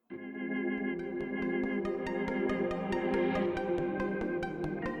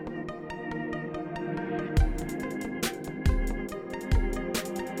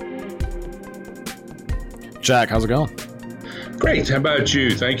Jack, how's it going? Great. How about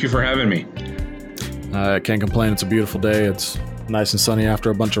you? Thank you for having me. I can't complain. It's a beautiful day. It's nice and sunny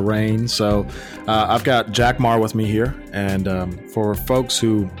after a bunch of rain. So I've got Jack Marr with me here. And for folks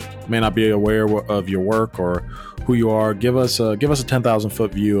who may not be aware of your work or who you are, give us a 10,000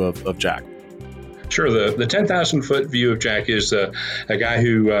 foot view of Jack. Sure. The 10,000 foot view of Jack is a guy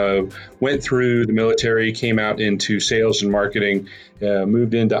who went through the military, came out into sales and marketing,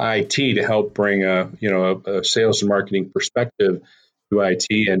 moved into IT to help bring a sales and marketing perspective to IT,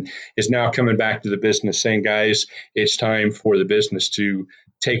 and is now coming back to the business saying, guys, it's time for the business to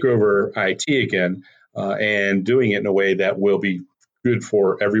take over IT again, and doing it in a way that will be good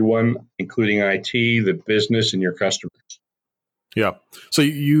for everyone, including IT, the business, and your customers. Yeah. So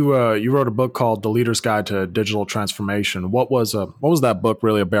you wrote a book called The Leader's Guide to Digital Transformation. What was that book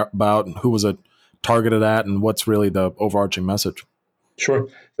really about, and who was it targeted at, and what's really the overarching message? Sure.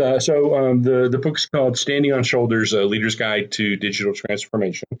 The book's called Standing on Shoulders, A Leader's Guide to Digital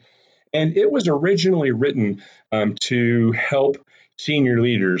Transformation. And it was originally written to help senior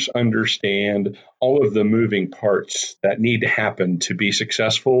leaders understand all of the moving parts that need to happen to be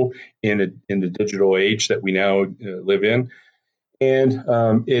successful in the digital age that we now live in. And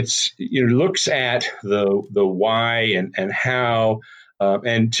it looks at the why and how,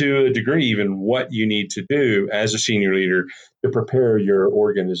 and to a degree, even what you need to do as a senior leader to prepare your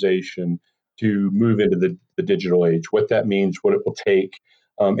organization to move into the digital age, what that means, what it will take.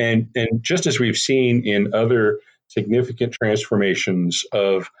 And just as we've seen in other significant transformations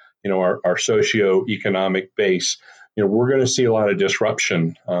of our socioeconomic base, we're going to see a lot of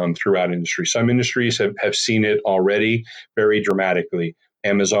disruption throughout industry. Some industries have seen it already very dramatically.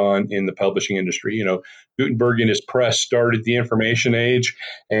 Amazon in the publishing industry, Gutenberg in his press started the information age,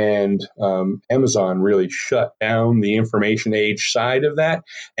 and Amazon really shut down the information age side of that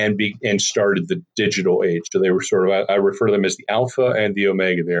and started the digital age. So they were sort of, I refer to them as the alpha and the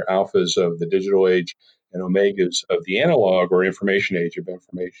omega. They're alphas of the digital age and omegas of the analog or information age of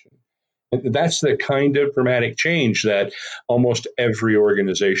information. That's the kind of dramatic change that almost every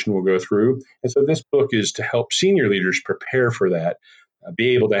organization will go through. And so this book is to help senior leaders prepare for that,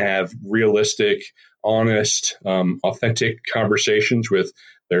 be able to have realistic, honest, authentic conversations with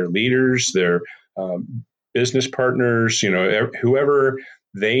their leaders, their business partners, whoever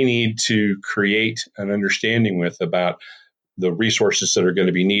they need to create an understanding with about the resources that are going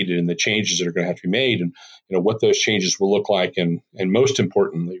to be needed and the changes that are going to have to be made, and what those changes will look like, and most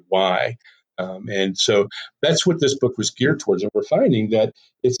importantly, why. And so that's what this book was geared towards. And we're finding that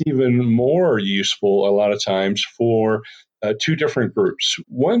it's even more useful a lot of times for two different groups.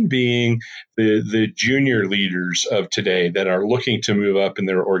 One being the junior leaders of today that are looking to move up in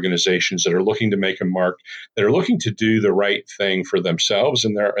their organizations, that are looking to make a mark, that are looking to do the right thing for themselves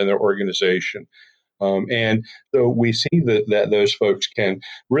and their organization. And so we see that those folks can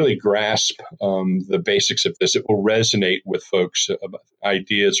really grasp the basics of this. It will resonate with folks about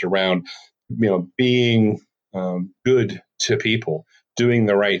ideas around, being good to people, doing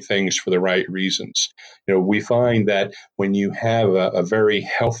the right things for the right reasons. We find that when you have a very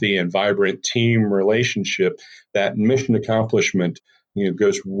healthy and vibrant team relationship, that mission accomplishment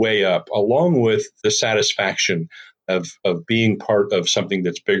goes way up, along with the satisfaction of being part of something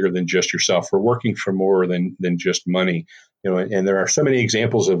that's bigger than just yourself, or working for more than just money. And there are so many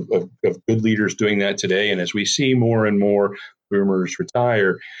examples of good leaders doing that today. And as we see more and more boomers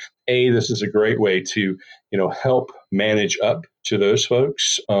retire, this is a great way to help manage up to those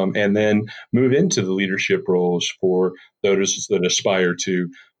folks, and then move into the leadership roles for those that aspire to,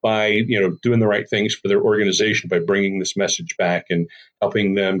 by doing the right things for their organization, by bringing this message back and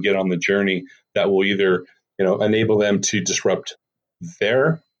helping them get on the journey that will either enable them to disrupt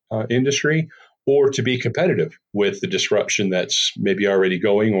their industry, or to be competitive with the disruption that's maybe already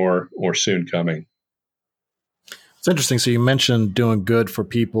going or soon coming. It's interesting. So you mentioned doing good for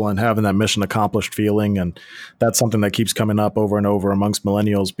people and having that mission accomplished feeling, and that's something that keeps coming up over and over amongst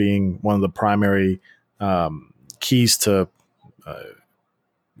millennials, being one of the primary keys to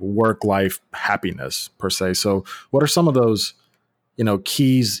work-life happiness per se. So what are some of those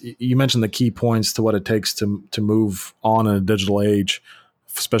keys? You mentioned the key points to what it takes to move on in a digital age,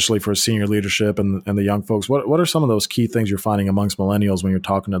 especially for senior leadership and the young folks. What are some of those key things you're finding amongst millennials when you're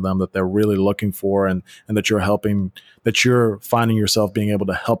talking to them that they're really looking for, and that you're finding yourself being able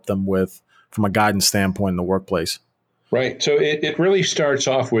to help them with from a guidance standpoint in the workplace? Right. So it really starts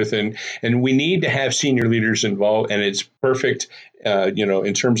off with, and we need to have senior leaders involved, and it's perfect,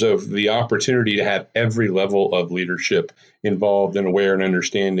 in terms of the opportunity to have every level of leadership involved and aware and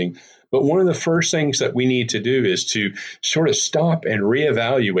understanding. But one of the first things that we need to do is to sort of stop and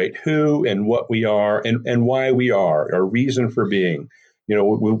reevaluate who and what we are and why we are, our reason for being.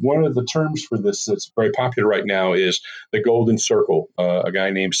 One of the terms for this that's very popular right now is the golden circle. A guy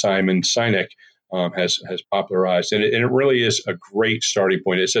named Simon Sinek has popularized, and it really is a great starting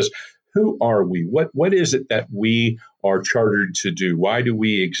point. It says, "Who are we? What is it that we are chartered to do? Why do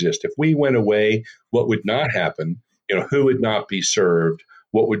we exist? If we went away, what would not happen? Who would not be served?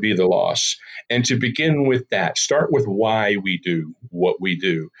 What would be the loss?" And to begin with that, start with why we do what we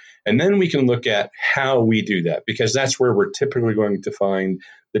do, and then we can look at how we do that, because that's where we're typically going to find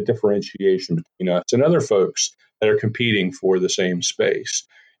the differentiation between us and other folks that are competing for the same space.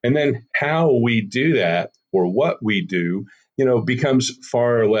 And then how we do that, or what we do, becomes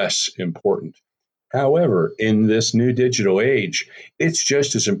far less important. However, in this new digital age, it's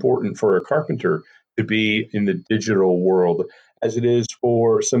just as important for a carpenter to be in the digital world as it is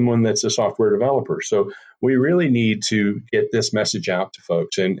for someone that's a software developer. So we really need to get this message out to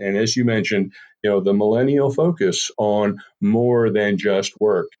folks. And as you mentioned, the millennial focus on more than just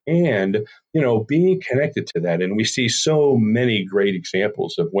work and, being connected to that. And we see so many great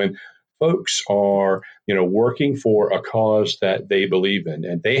examples of when folks are, working for a cause that they believe in,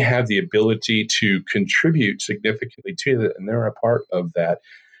 and they have the ability to contribute significantly to it, and they're a part of that.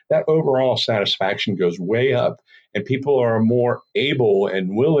 That overall satisfaction goes way up, and people are more able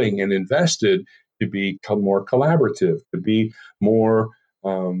and willing and invested to become more collaborative, to be more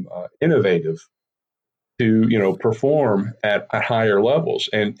innovative, to perform at higher levels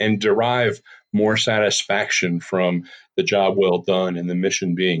and derive more satisfaction from the job well done and the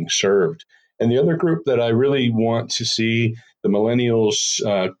mission being served. And the other group that I really want to see the millennials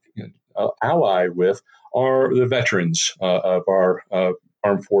ally with are the veterans of our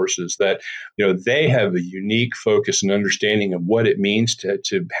armed forces, that they have a unique focus and understanding of what it means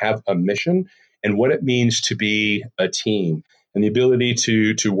to have a mission and what it means to be a team, and the ability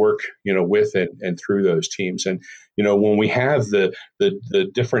to work with and through those teams. And when we have the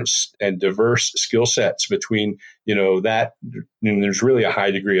different and diverse skill sets between that, and there's really a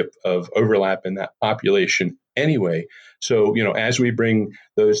high degree of overlap in that population anyway. So as we bring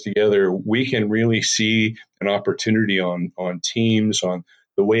those together, we can really see an opportunity on teams, on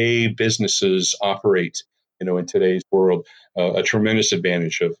the way businesses operate in today's world, a tremendous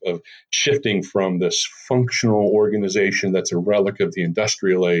advantage of shifting from this functional organization that's a relic of the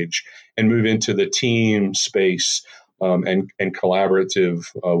industrial age and move into the team space, and collaborative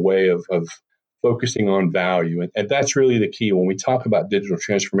way of focusing on value. And that's really the key. When we talk about digital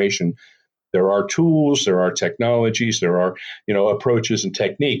transformation, there are tools, there are technologies, there are approaches and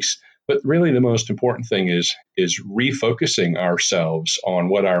techniques. But really the most important thing is refocusing ourselves on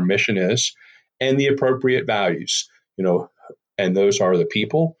what our mission is and the appropriate values, and those are the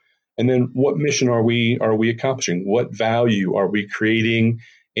people. And then what mission are we accomplishing? What value are we creating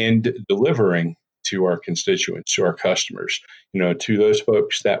and delivering to our constituents, to our customers, to those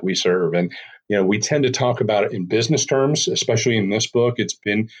folks that we serve? And, we tend to talk about it in business terms, especially in this book. It's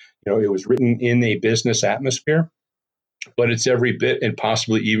been, it was written in a business atmosphere, but it's every bit and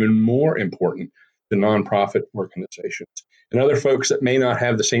possibly even more important to nonprofit organizations and other folks that may not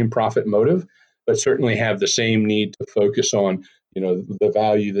have the same profit motive, but certainly have the same need to focus on, the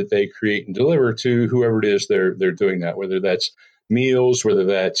value that they create and deliver to whoever it is they're doing that, whether that's meals, whether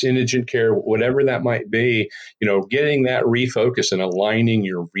that's indigent care, whatever that might be. Getting that refocus and aligning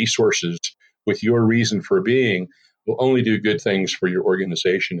your resources with your reason for being will only do good things for your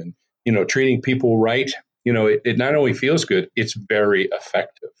organization. And, treating people right, it not only feels good, it's very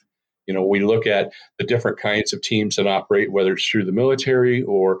effective. We look at the different kinds of teams that operate, whether it's through the military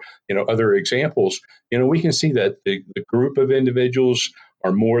or, other examples, we can see that the group of individuals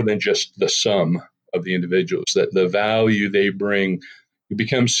are more than just the sum of the individuals, that the value they bring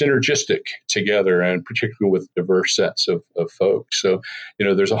becomes synergistic together, and particularly with diverse sets of folks. So,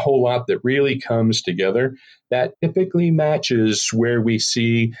 there's a whole lot that really comes together that typically matches where we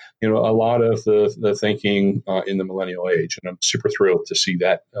see, a lot of the thinking in the millennial age. And I'm super thrilled to see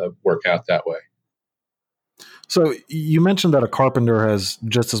that work out that way. So you mentioned that a carpenter has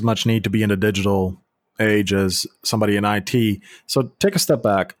just as much need to be in a digital age as somebody in IT. So take a step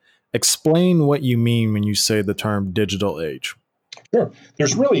back. Explain what you mean when you say the term digital age. Sure.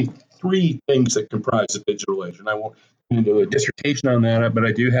 There's really three things that comprise the digital age, and I won't into a dissertation on that, but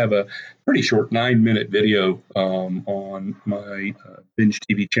I do have a pretty short 9-minute video on my Binge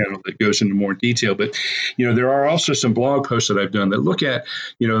TV channel that goes into more detail. But there are also some blog posts that I've done that look at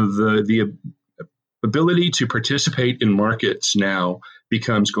the ability to participate in markets now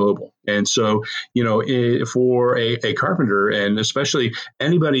becomes global. And so, for a carpenter, and especially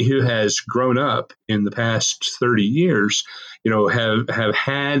anybody who has grown up in the past 30 years, have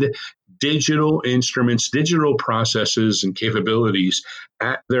had digital instruments, digital processes and capabilities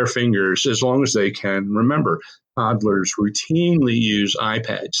at their fingers as long as they can remember. Toddlers routinely use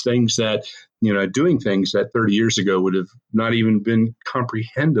iPads, things that, doing things that 30 years ago would have not even been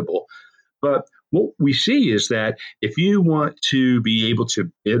comprehensible. But what we see is that if you want to be able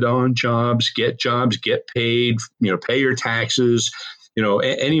to bid on jobs, get paid, pay your taxes,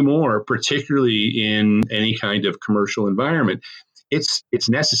 anymore, particularly in any kind of commercial environment, it's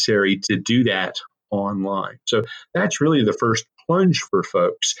necessary to do that online. So that's really the first plunge for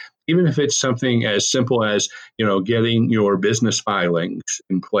folks, even if it's something as simple as, getting your business filings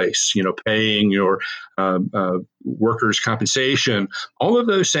in place, paying your workers' compensation. All of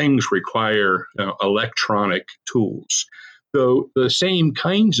those things require electronic tools. So the same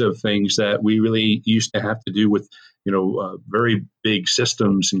kinds of things that we really used to have to do with, very big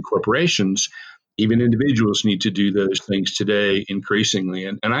systems and corporations, even individuals need to do those things today increasingly.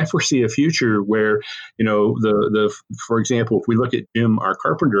 And I foresee a future where, for example, if we look at Jim, our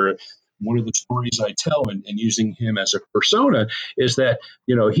carpenter, one of the stories I tell and using him as a persona is that,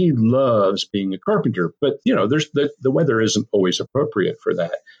 he loves being a carpenter, but, there's the weather isn't always appropriate for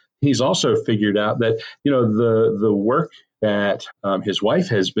that. He's also figured out that, the work that his wife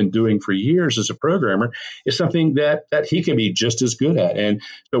has been doing for years as a programmer is something that he can be just as good at. And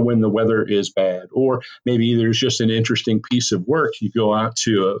so when the weather is bad, or maybe there's just an interesting piece of work, you go out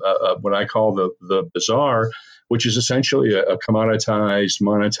to what I call the bazaar, which is essentially a commoditized,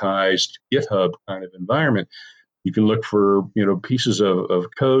 monetized GitHub kind of environment. You can look for pieces of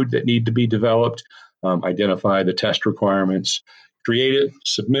code that need to be developed, identify the test requirements, create it,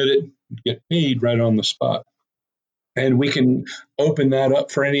 submit it, get paid right on the spot. And we can open that up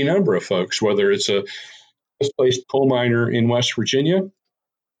for any number of folks, whether it's a displaced coal miner in West Virginia,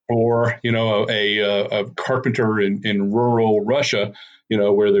 or a carpenter in rural Russia,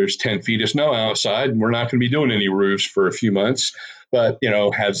 where there's 10 feet of snow outside, and we're not going to be doing any roofs for a few months, but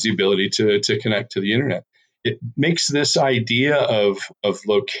has the ability to connect to the internet. It makes this idea of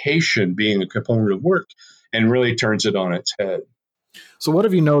location being a component of work and really turns it on its head. So what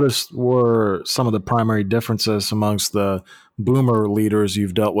have you noticed were some of the primary differences amongst the boomer leaders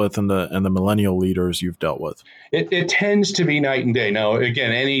you've dealt with and the millennial leaders you've dealt with? It tends to be night and day. Now,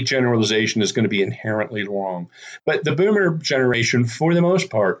 again, any generalization is going to be inherently wrong. But the boomer generation, for the most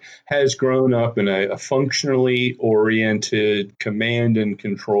part, has grown up in a functionally oriented command and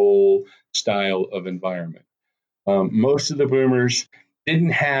control style of environment. Most of the boomers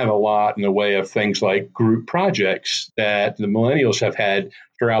didn't have a lot in the way of things like group projects that the millennials have had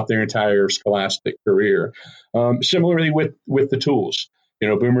throughout their entire scholastic career. Similarly with the tools,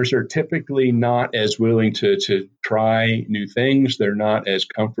 boomers are typically not as willing to try new things. They're not as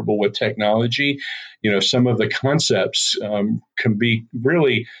comfortable with technology. Some of the concepts can be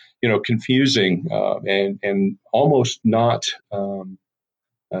really, confusing and almost not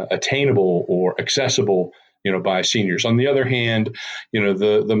attainable or accessible by seniors. On the other hand, the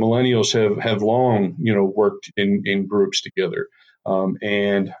millennials have long, worked in groups together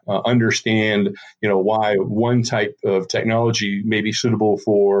and understand, why one type of technology may be suitable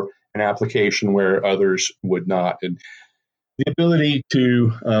for an application where others would not. And the ability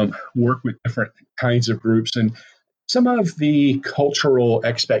to work with different kinds of groups and some of the cultural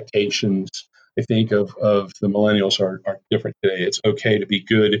expectations, I think, of the millennials are different today. It's okay to be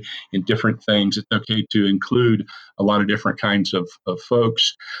good in different things. It's okay to include a lot of different kinds of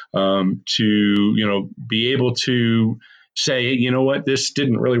folks, to, be able to say, what, this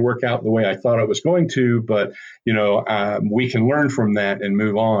didn't really work out the way I thought it was going to, but, we can learn from that and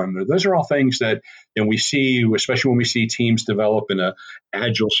move on. Those are all things that we see, especially when we see teams develop in a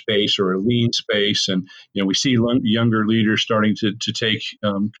agile space or a lean space. And, we see younger leaders starting to take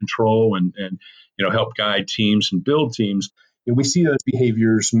control and help guide teams and build teams. And we see those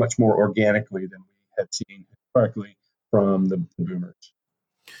behaviors much more organically than we had seen historically from the boomers.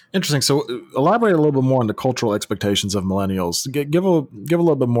 Interesting. So elaborate a little bit more on the cultural expectations of millennials. Give a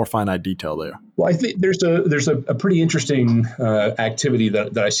little bit more finite detail there. Well, I think there's a pretty interesting activity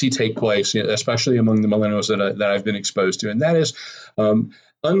that I see take place, especially among the millennials that I've been exposed to, and that is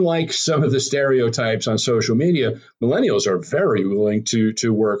unlike some of the stereotypes on social media, millennials are very willing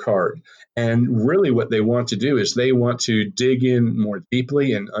to work hard. And really, what they want to do is they want to dig in more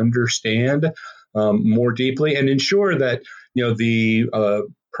deeply and understand more deeply, and ensure that the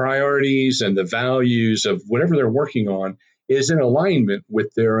priorities and the values of whatever they're working on is in alignment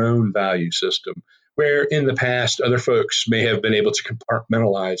with their own value system. Where in the past, other folks may have been able to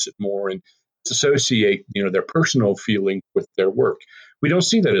compartmentalize it more and associate their personal feeling with their work. We don't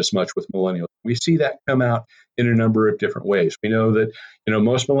see that as much with millennials. We see that come out in a number of different ways. We know that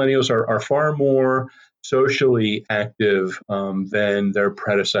most millennials are far more socially active than their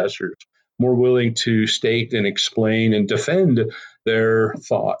predecessors, more willing to state and explain and defend their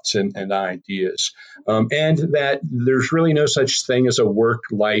thoughts and ideas, and that there's really no such thing as a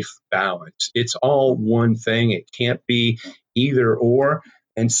work-life balance. It's all one thing. It can't be either or.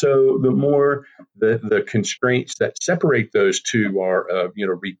 And so the more the constraints that separate those two are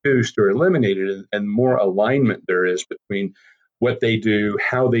reduced or eliminated, and more alignment there is between what they do,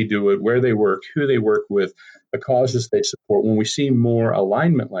 how they do it, where they work, who they work with, the causes they support. When we see more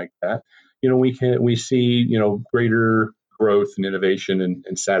alignment like that, we see greater growth and innovation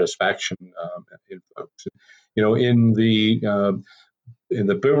and satisfaction in folks. In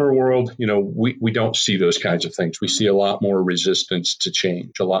the boomer world, we don't see those kinds of things. We see a lot more resistance to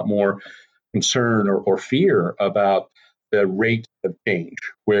change, a lot more concern or fear about the rate of change.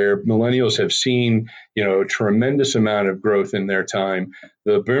 Where millennials have seen, a tremendous amount of growth in their time,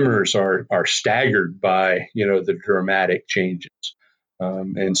 the boomers are staggered by, the dramatic changes.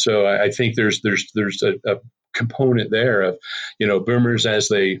 And so I think there's a component there of, boomers, as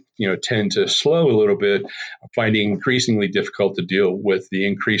they, tend to slow a little bit, finding increasingly difficult to deal with the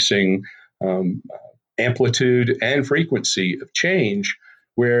increasing amplitude and frequency of change.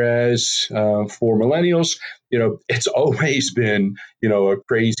 Whereas for millennials, it's always been, a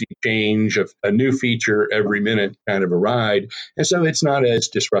crazy change of a new feature every minute kind of a ride. And so it's not as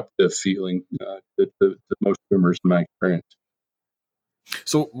disruptive feeling to most boomers in my experience.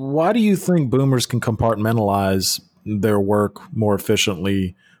 So why do you think boomers can compartmentalize their work more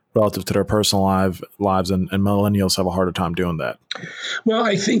efficiently relative to their personal lives and millennials have a harder time doing that? Well,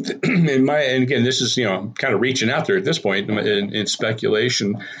 I think that and again, this is, kind of reaching out there at this point in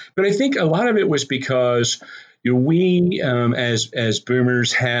speculation, but I think a lot of it was because we, as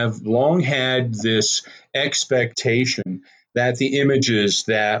boomers, have long had this expectation that the images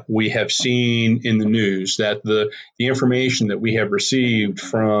that we have seen in the news, that the information that we have received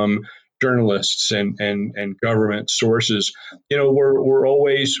from journalists and government sources, were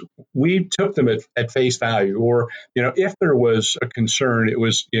always, we took them at face value, or if there was a concern, it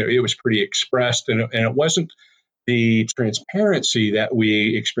was pretty expressed, and it wasn't the transparency that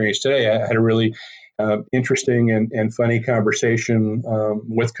we experience today. I had a really interesting and funny conversation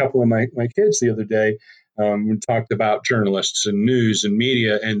with a couple of my kids the other day. We talked about journalists and news and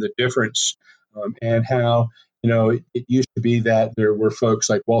media and the difference, and how it used to be that there were folks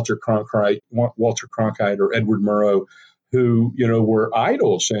like Walter Cronkite or Edward Murrow who were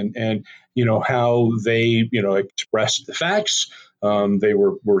idols, and how they expressed the facts. They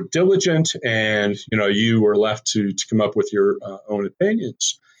were diligent, and you were left to come up with your own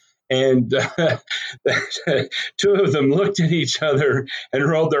opinions. And two of them looked at each other and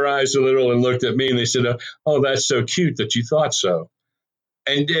rolled their eyes a little and looked at me, and they said, "Oh, that's so cute that you thought so."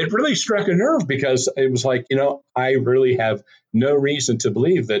 And it really struck a nerve, because it was like, I really have no reason to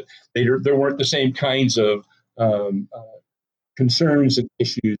believe that there weren't the same kinds of concerns and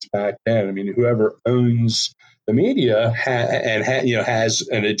issues back then. I mean, whoever owns the media has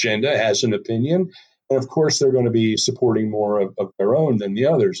an agenda, has an opinion, and of course they're going to be supporting more of their own than the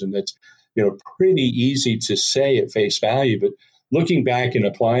others, and that's pretty easy to say at face value. But looking back and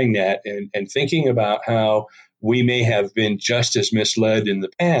applying that and thinking about how we may have been just as misled in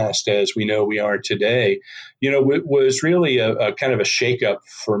the past as we know we are today, it was really a kind of a shakeup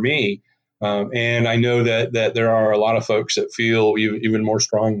for me. And I know that there are a lot of folks that feel even more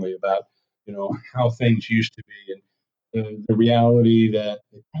strongly about, how things used to be, and the reality that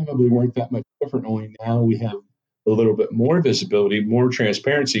they probably weren't that much different. Only now we have a little bit more visibility, more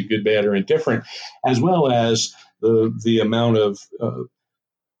transparency, good, bad, or indifferent, as well as the amount of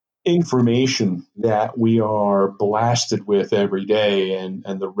information that we are blasted with every day, and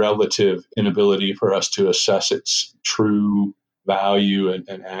the relative inability for us to assess its true value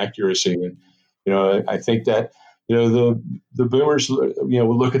and accuracy. And I think that the boomers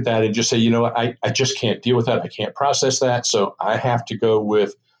will look at that and just say, I just can't deal with that. I can't process that. So I have to go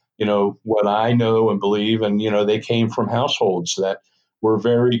with what I know and believe. And they came from households that were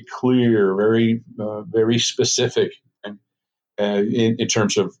very clear, very very specific, in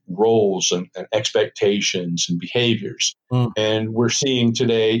terms of roles and expectations and behaviors. And we're seeing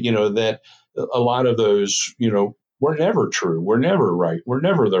today, that a lot of those, were never true. We're never right. We're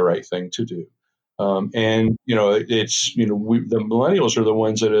never the right thing to do. And it's the millennials are the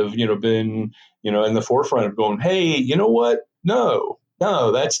ones that have been in the forefront of going, hey, you know what? No,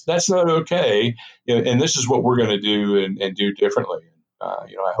 that's not okay. And this is what we're going to do and do differently.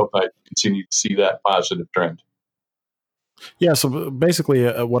 I hope I continue to see that positive trend. Yeah. So basically,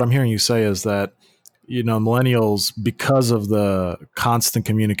 what I'm hearing you say is that millennials, because of the constant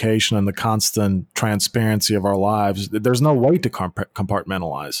communication and the constant transparency of our lives, there's no way to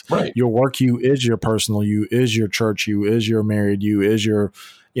compartmentalize. Right. Your work you is your personal you, is your church you, is your married you, is your,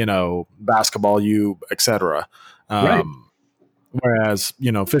 basketball you, etc. Right. Whereas,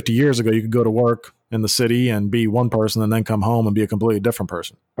 50 years ago, you could go to work in the city and be one person and then come home and be a completely different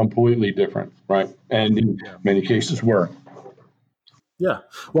person. Completely different. Right. And in many cases were. Yeah.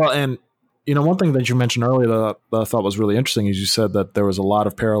 Well, and one thing that you mentioned earlier that I thought was really interesting is you said that there was a lot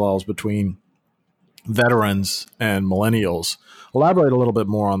of parallels between veterans and millennials. Elaborate a little bit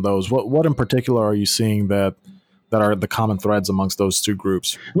more on those. What in particular are you seeing that are the common threads amongst those two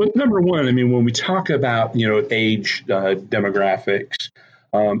groups? Well, number one, when we talk about age demographics,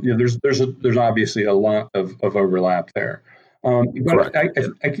 there's obviously a lot of overlap there. But I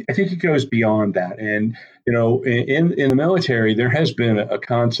think it goes beyond that. And in the military, there has been a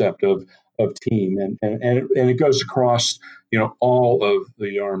concept of team, and it goes across all of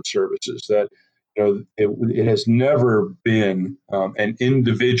the armed services. That it has never been an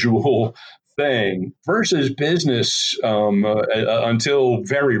individual thing versus business until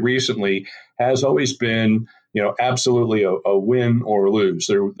very recently has always been absolutely a win or lose.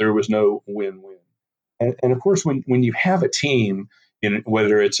 There was no win-win. And of course, when you have a team,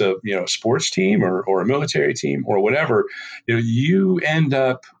 whether it's a sports team or a military team or whatever, you end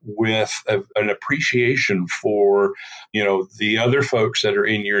up with an appreciation for the other folks that are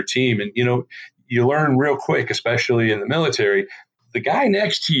in your team, and you learn real quick, especially in the military. The guy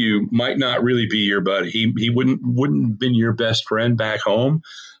next to you might not really be your buddy. He wouldn't have been your best friend back home,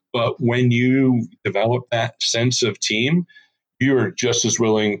 but when you develop that sense of team, you are just as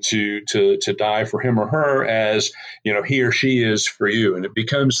willing to die for him or her as he or she is for you, and it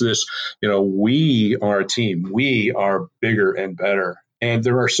becomes this we are a team, we are bigger and better, and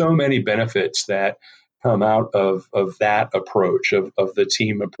there are so many benefits that come out of that approach of the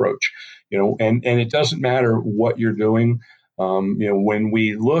team approach, and it doesn't matter what you're doing. When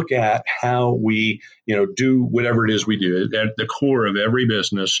we look at how we, do whatever it is we do, at the core of every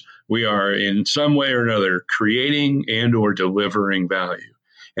business, we are in some way or another creating and or delivering value.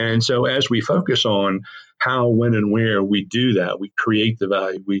 And so as we focus on how, when, and where we do that, we create the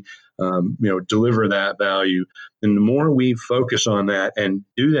value, we, deliver that value. And the more we focus on that and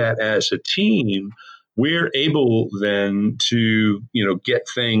do that as a team, we're able then to, get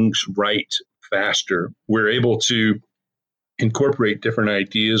things right faster. We're able to incorporate different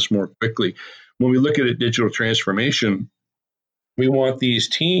ideas more quickly. When we look at a digital transformation, we want these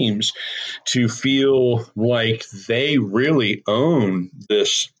teams to feel like they really own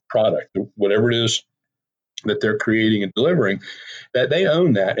this product, whatever it is that they're creating and delivering, that they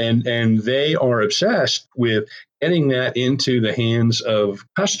own that, and they are obsessed with getting that into the hands of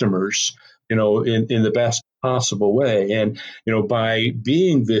customers, in the best possible way. And by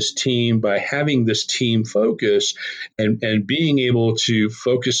being this team, by having this team focus, and being able to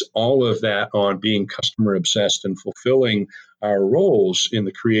focus all of that on being customer obsessed and fulfilling our roles in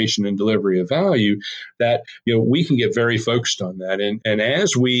the creation and delivery of value, that we can get very focused on that. And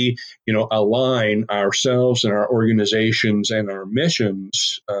as we align ourselves and our organizations and our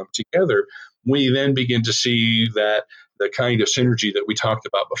missions together, we then begin to see that the kind of synergy that we talked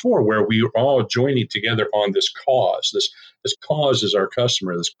about before, where we are all joining together on this cause. This cause is our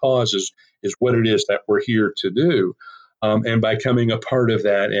customer. This cause is what it is that we're here to do. And by coming a part of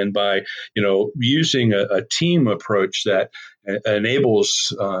that, and by using a team approach that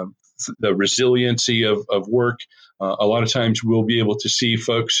enables the resiliency of work, a lot of times we'll be able to see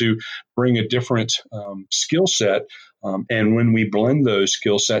folks who bring a different skill set. And when we blend those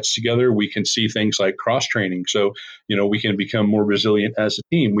skill sets together, we can see things like cross-training. So, we can become more resilient as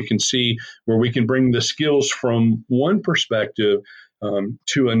a team. We can see where we can bring the skills from one perspective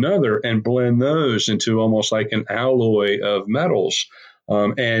to another and blend those into almost like an alloy of metals,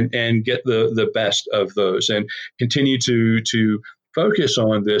 and get the best of those, and continue to focus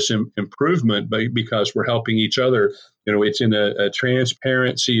on this improvement, because we're helping each other. It's in a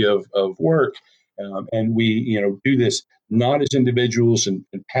transparency of work, And we, do this not as individuals and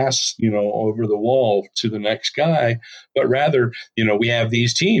pass, over the wall to the next guy, but rather, we have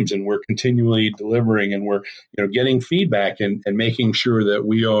these teams and we're continually delivering and we're, getting feedback and making sure that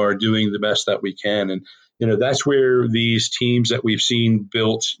we are doing the best that we can. And, that's where these teams that we've seen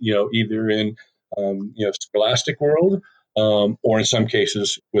built, either in, scholastic world or in some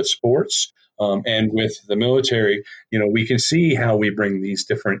cases with sports and with the military, we can see how we bring these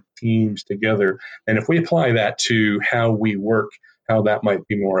different teams together. And if we apply that to how we work, how that might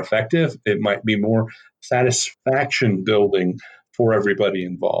be more effective, it might be more satisfaction building for everybody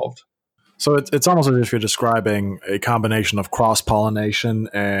involved. So it's almost as if you're describing a combination of cross-pollination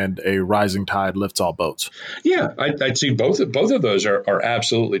and a rising tide lifts all boats. Yeah, I'd see both of those are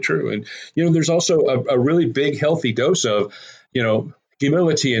absolutely true. And, there's also a really big, healthy dose of,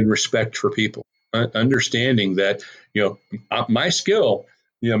 humility and respect for people, understanding that, my skill,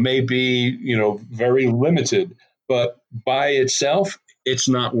 may be, very limited, but by itself, it's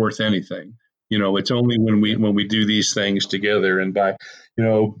not worth anything. It's only when we do these things together and by,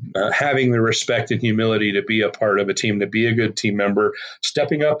 having the respect and humility to be a part of a team, to be a good team member,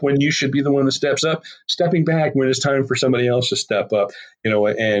 stepping up when you should be the one that steps up, stepping back when it's time for somebody else to step up,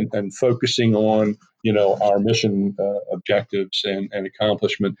 and focusing on, our mission objectives and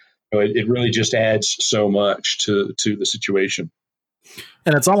accomplishment. It really just adds so much to the situation.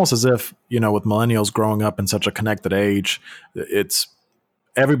 And it's almost as if, with millennials growing up in such a connected age, it's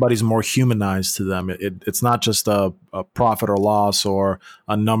everybody's more humanized to them. It's not just a profit or loss or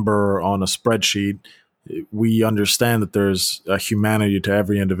a number on a spreadsheet. We understand that there's a humanity to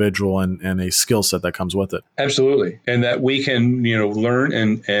every individual and a skill set that comes with it. Absolutely. And that we can, learn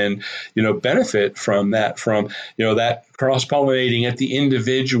and benefit from that, that cross-pollinating at the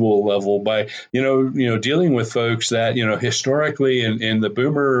individual level by, dealing with folks that, historically in the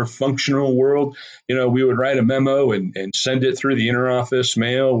boomer functional world, we would write a memo and send it through the interoffice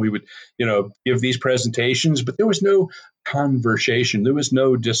mail. We would, give these presentations, but there was no conversation. There was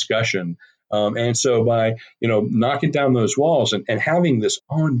no discussion. And so by, knocking down those walls and having this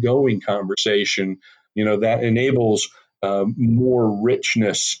ongoing conversation, that enables more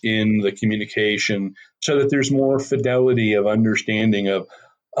richness in the communication so that there's more fidelity of understanding of,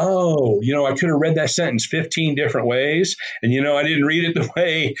 I could have read that sentence 15 different ways. And, I didn't read it the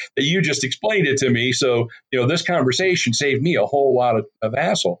way that you just explained it to me. So, this conversation saved me a whole lot of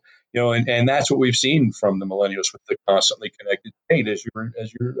hassle. And that's what we've seen from the millennials with the constantly connected state, as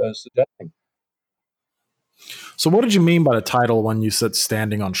you're suggesting. So what did you mean by the title when you said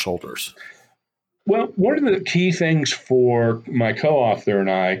standing on shoulders? Well, one of the key things for my co-author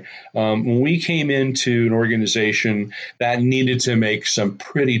and I, when we came into an organization that needed to make some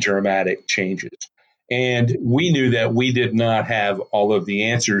pretty dramatic changes, and we knew that we did not have all of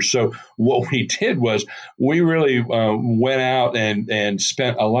the answers. So what we did was we really went out and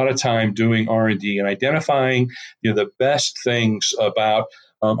spent a lot of time doing R&D and identifying the best things about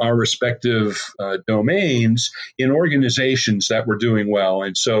our respective domains in organizations that were doing well.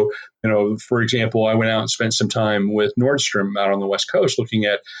 And so, for example, I went out and spent some time with Nordstrom out on the West Coast looking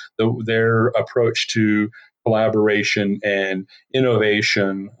at their approach to collaboration and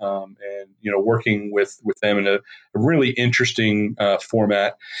innovation, and working with them in a really interesting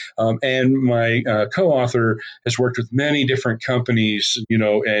format. And my co-author has worked with many different companies,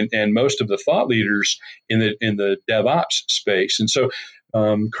 and most of the thought leaders in the DevOps space. And so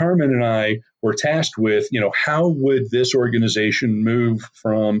Carmen and I were tasked with, how would this organization move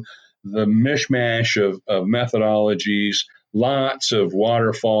from the mishmash of methodologies, lots of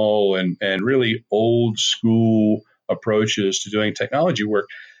waterfall and really old school approaches to doing technology work.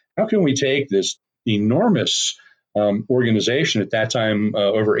 How can we take this enormous organization at that time,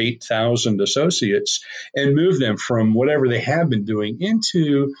 over 8,000 associates, and move them from whatever they have been doing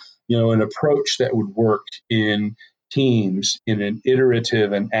into, an approach that would work in teams in an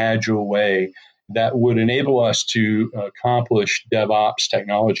iterative and agile way that would enable us to accomplish DevOps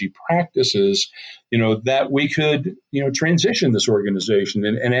technology practices, that we could, transition this organization.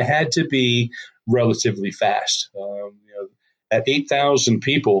 And it had to be relatively fast. At 8,000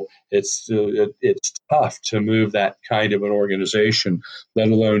 people, it's tough to move that kind of an organization, let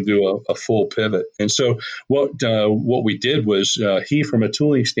alone do a full pivot. And so what we did was he from a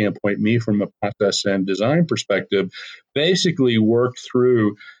tooling standpoint, me from a process and design perspective, basically worked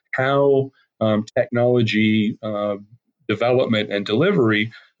through how technology development and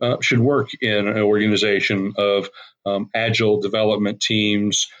delivery should work in an organization of agile development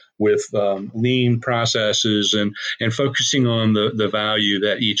teams with lean processes and focusing on the value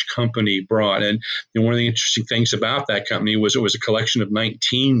that each company brought. And one of the interesting things about that company was it was a collection of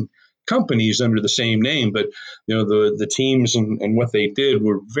 19 companies under the same name, but the teams and what they did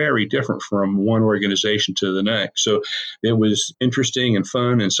were very different from one organization to the next. So it was interesting and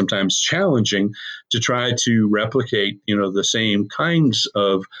fun and sometimes challenging to try to replicate the same kinds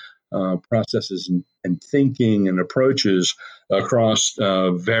of processes and thinking and approaches across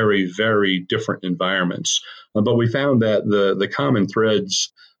very, very different environments. But we found that the common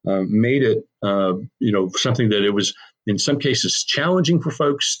threads made it something that it was in some cases challenging for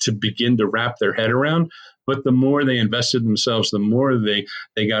folks to begin to wrap their head around. But the more they invested themselves, the more they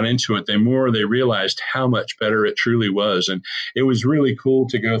got into it, the more they realized how much better it truly was. And it was really cool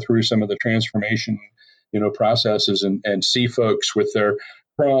to go through some of the transformation processes and see folks with their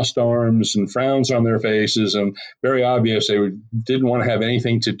crossed arms and frowns on their faces, and very obvious they didn't want to have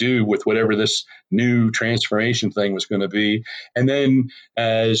anything to do with whatever this new transformation thing was going to be. And then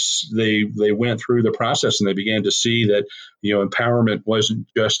as they went through the process and they began to see that empowerment wasn't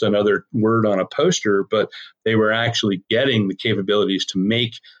just another word on a poster, but they were actually getting the capabilities to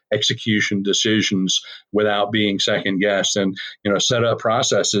make execution decisions without being second guessed, and set up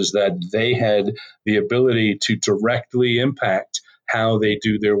processes that they had the ability to directly impact how they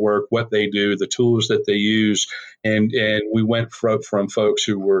do their work, what they do, the tools that they use. And we went from folks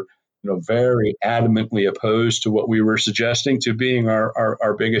who were very adamantly opposed to what we were suggesting to being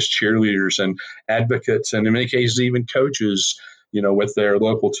our biggest cheerleaders and advocates, and in many cases even coaches, with their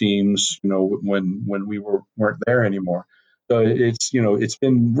local teams, when we weren't there anymore. So it's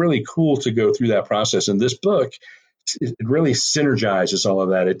been really cool to go through that process. And this book, it really synergizes all of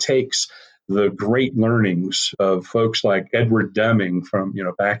that. It takes the great learnings of folks like Edward Deming from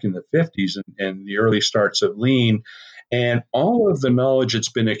back in the 50s and the early starts of Lean, and all of the knowledge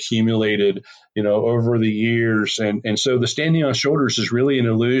that's been accumulated over the years. And so the Standing on Shoulders is really an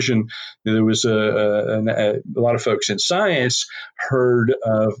illusion. There was a lot of folks in science heard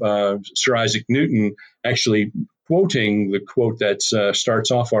of Sir Isaac Newton actually quoting the quote that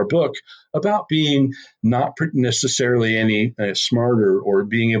starts off our book about being not necessarily any smarter or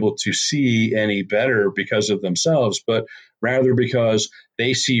being able to see any better because of themselves, but rather because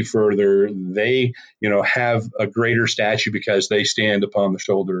they see further. They, have a greater stature because they stand upon the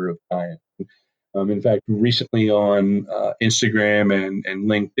shoulder of giants. In fact, recently on Instagram and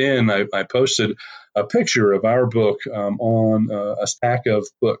LinkedIn, I posted a picture of our book on a stack of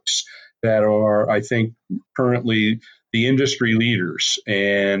books that are, I think, currently the industry leaders.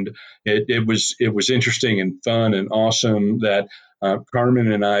 And it was interesting and fun and awesome that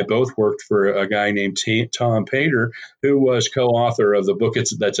Carmen and I both worked for a guy named Tom Pater, who was co-author of the book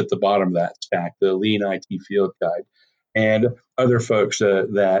that's at the bottom of that stack, the Lean IT Field Guide. And other folks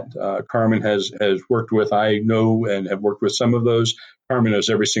that Carmen has worked with, I know and have worked with some of those. Carmen knows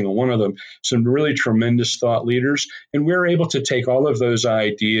every single one of them. Some really tremendous thought leaders. And we're able to take all of those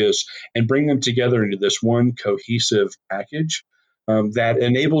ideas and bring them together into this one cohesive package that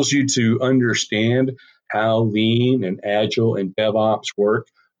enables you to understand how Lean and Agile and DevOps work,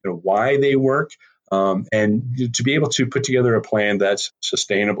 why they work, and to be able to put together a plan that's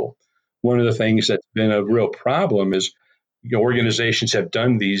sustainable. One of the things that's been a real problem is organizations have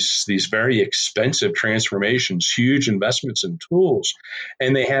done these very expensive transformations, huge investments in tools,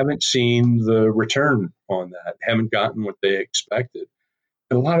 and they haven't seen the return on that, haven't gotten what they expected.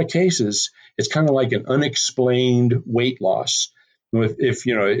 In a lot of cases, it's kind of like an unexplained weight loss. If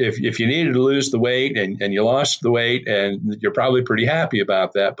you needed to lose the weight and you lost the weight, and you're probably pretty happy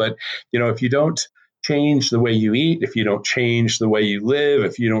about that, but if you don't change the way you eat, if you don't change the way you live,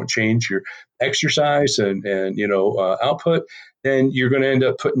 if you don't change your exercise and output, then you're going to end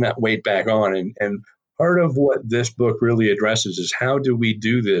up putting that weight back on. And part of what this book really addresses is how do we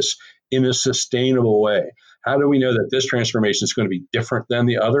do this in a sustainable way? How do we know that this transformation is going to be different than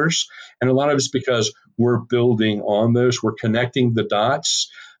the others? And a lot of it's because we're building on those. We're connecting the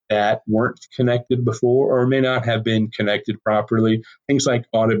dots that weren't connected before or may not have been connected properly. Things like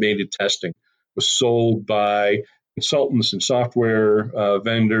automated testing was sold by consultants and software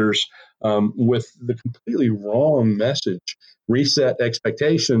vendors with the completely wrong message. Reset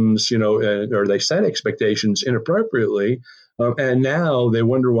expectations, or they set expectations inappropriately, and now they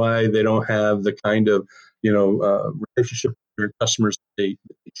wonder why they don't have the kind of relationship with their customers they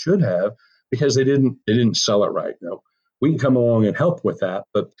should have because they didn't sell it right. Now, we can come along and help with that,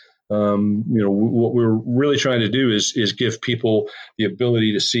 but what we're really trying to do is give people the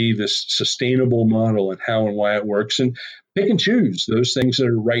ability to see this sustainable model and how and why it works, and pick and choose those things that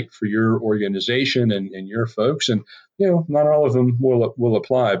are right for your organization and your folks. And not all of them will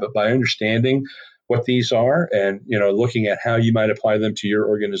apply, but by understanding what these are and looking at how you might apply them to your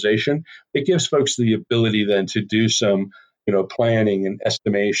organization, it gives folks the ability then to do some planning and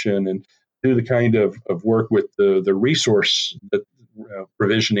estimation and do the kind of work with the resource that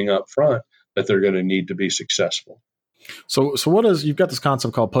provisioning up front that they're going to need to be successful. So you've got this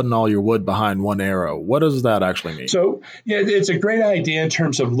concept called putting all your wood behind one arrow. What does that actually mean? So, it's a great idea in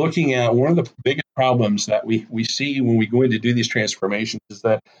terms of looking at one of the biggest problems that we see when we go in to do these transformations is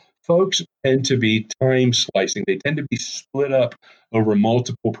that folks tend to be time slicing. They tend to be split up over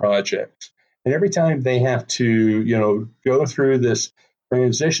multiple projects. And every time they have to, go through this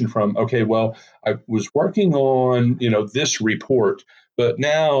transition from, okay, well, I was working on, this report, but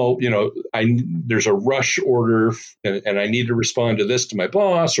now, there's a rush order and I need to respond to this to my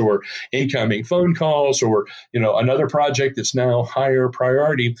boss or incoming phone calls or, another project that's now higher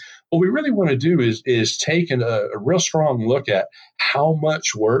priority. What we really want to do is take a real strong look at how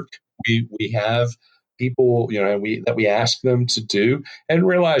much work we have people, that we ask them to do and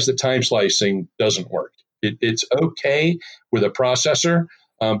realize that time slicing doesn't work. It's okay with a processor,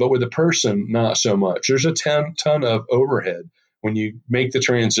 but with a person, not so much. There's a ton of overhead when you make the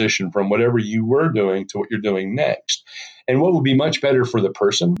transition from whatever you were doing to what you're doing next. And what will be much better for the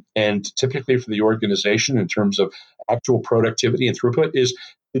person and typically for the organization in terms of actual productivity and throughput is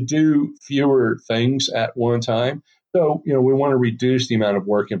to do fewer things at one time. So, we want to reduce the amount of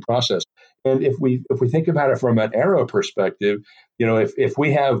work in process. And if we think about it from an arrow perspective, if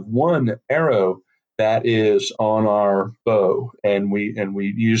we have one arrow that is on our bow and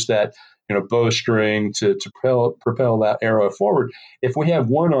we use that bowstring to propel that arrow forward. If we have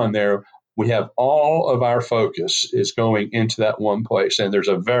one on there, we have all of our focus is going into that one place. And there's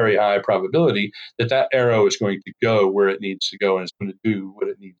a very high probability that arrow is going to go where it needs to go and it's going to do what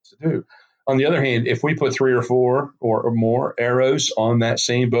it needs to do. On the other hand, if we put 3 or 4 or more arrows on that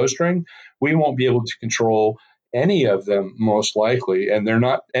same bowstring, we won't be able to control any of them most likely. And they're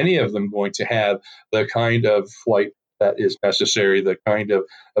not any of them going to have the kind of flight that is necessary, the kind of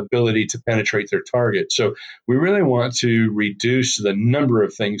ability to penetrate their target. So we really want to reduce the number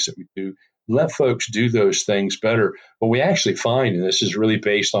of things that we do, let folks do those things better. What we actually find, and this is really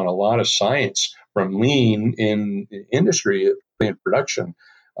based on a lot of science from lean in industry, in production,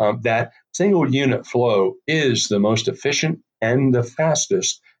 that single unit flow is the most efficient and the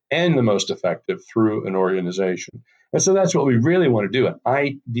fastest and the most effective through an organization. And so that's what we really want to do. An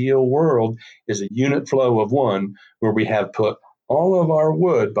ideal world is a unit flow of one where we have put all of our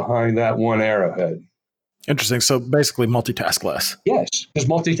wood behind that one arrowhead. Interesting. So basically multitask less. Yes, because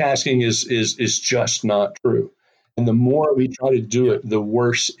multitasking is just not true. And the more we try to do it, the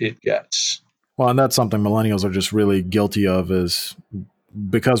worse it gets. Well, and that's something millennials are just really guilty of is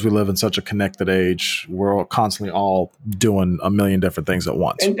because we live in such a connected age, we're all constantly all doing a million different things at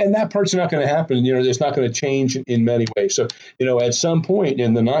once. And that part's not going to happen. It's not going to change in many ways. So, at some point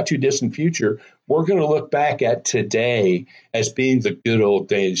in the not too distant future, we're going to look back at today as being the good old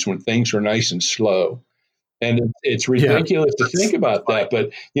days when things were nice and slow. And it's ridiculous to think about that.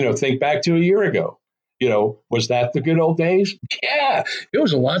 But, think back to a year ago. Was that the good old days? Yeah, it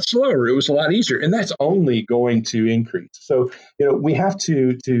was a lot slower. It was a lot easier. And that's only going to increase. So, we have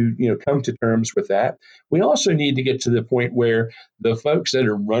to come to terms with that. We also need to get to the point where the folks that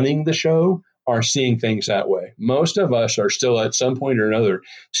are running the show are seeing things that way. Most of us are still at some point or another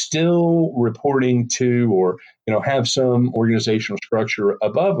still reporting to or have some organizational structure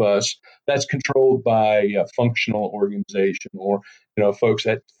above us that's controlled by a functional organization or folks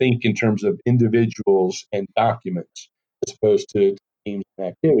that think in terms of individuals and documents as opposed to teams and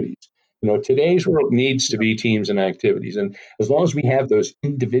activities. Today's world needs to be teams and activities. And as long as we have those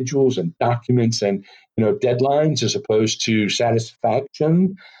individuals and documents and deadlines as opposed to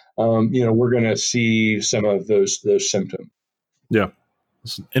satisfaction, we're going to see some of those symptoms. Yeah.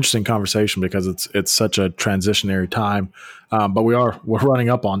 It's an interesting conversation because it's such a transitionary time, but we're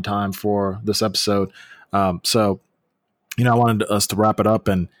running up on time for this episode. So, I wanted us to wrap it up,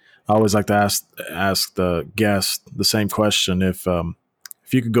 and I always like to ask the guest the same question: if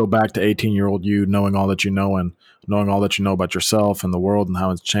you could go back to 18-year-old you, knowing all that you know and knowing all that you know about yourself and the world and how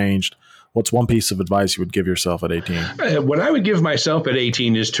it's changed, what's one piece of advice you would give yourself at 18? What I would give myself at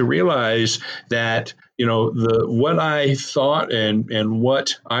 18 is to realize that what I thought and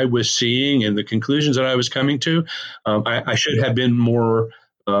what I was seeing and the conclusions that I was coming to, I should have been more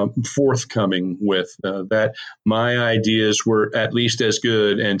forthcoming with that. My ideas were at least as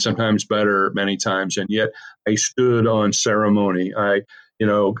good and sometimes better many times, and yet I stood on ceremony. I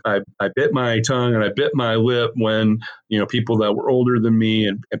bit my tongue and I bit my lip when, people that were older than me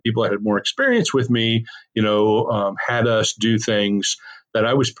and people that had more experience with me, had us do things that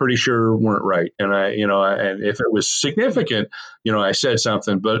I was pretty sure weren't right. And and if it was significant, I said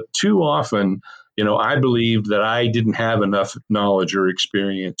something, but too often, I believed that I didn't have enough knowledge or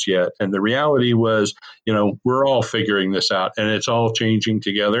experience yet. And the reality was, we're all figuring this out and it's all changing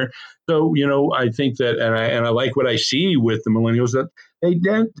together. So, I think that, and I like what I see with the millennials, that they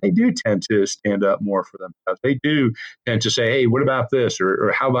do tend to stand up more for themselves. They do tend to say, hey, what about this?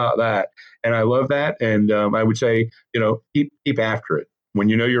 Or how about that? And I love that. And I would say, keep after it. When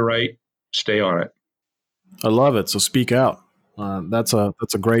you know you're right, stay on it. I love it. So speak out. That's a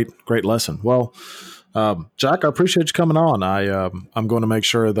great lesson. Well, Jack, I appreciate you coming on. I'm going to make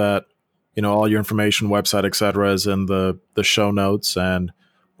sure that all your information, website, et cetera, is in the show notes, and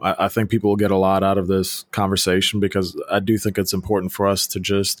I think people will get a lot out of this conversation, because I do think it's important for us to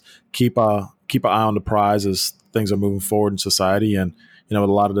just keep an eye on the prize as things are moving forward in society, and with a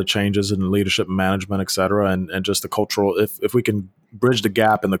lot of the changes in leadership and management, et cetera, and just the cultural. If we can bridge the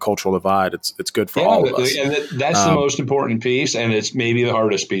gap in the cultural divide, it's good for all of us. And that's the most important piece, and it's maybe the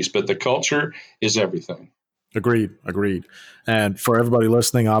hardest piece, but the culture is everything. Agreed. And for everybody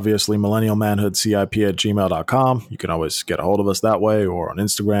listening, obviously, millennialmanhoodcip@gmail.com. You can always get a hold of us that way, or on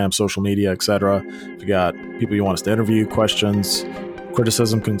Instagram, social media, et cetera. If you got people you want us to interview, questions,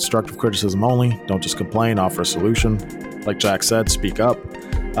 criticism, constructive criticism only. Don't just complain, offer a solution. Like Jack said, speak up.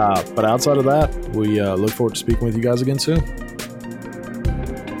 But outside of that, we look forward to speaking with you guys again soon.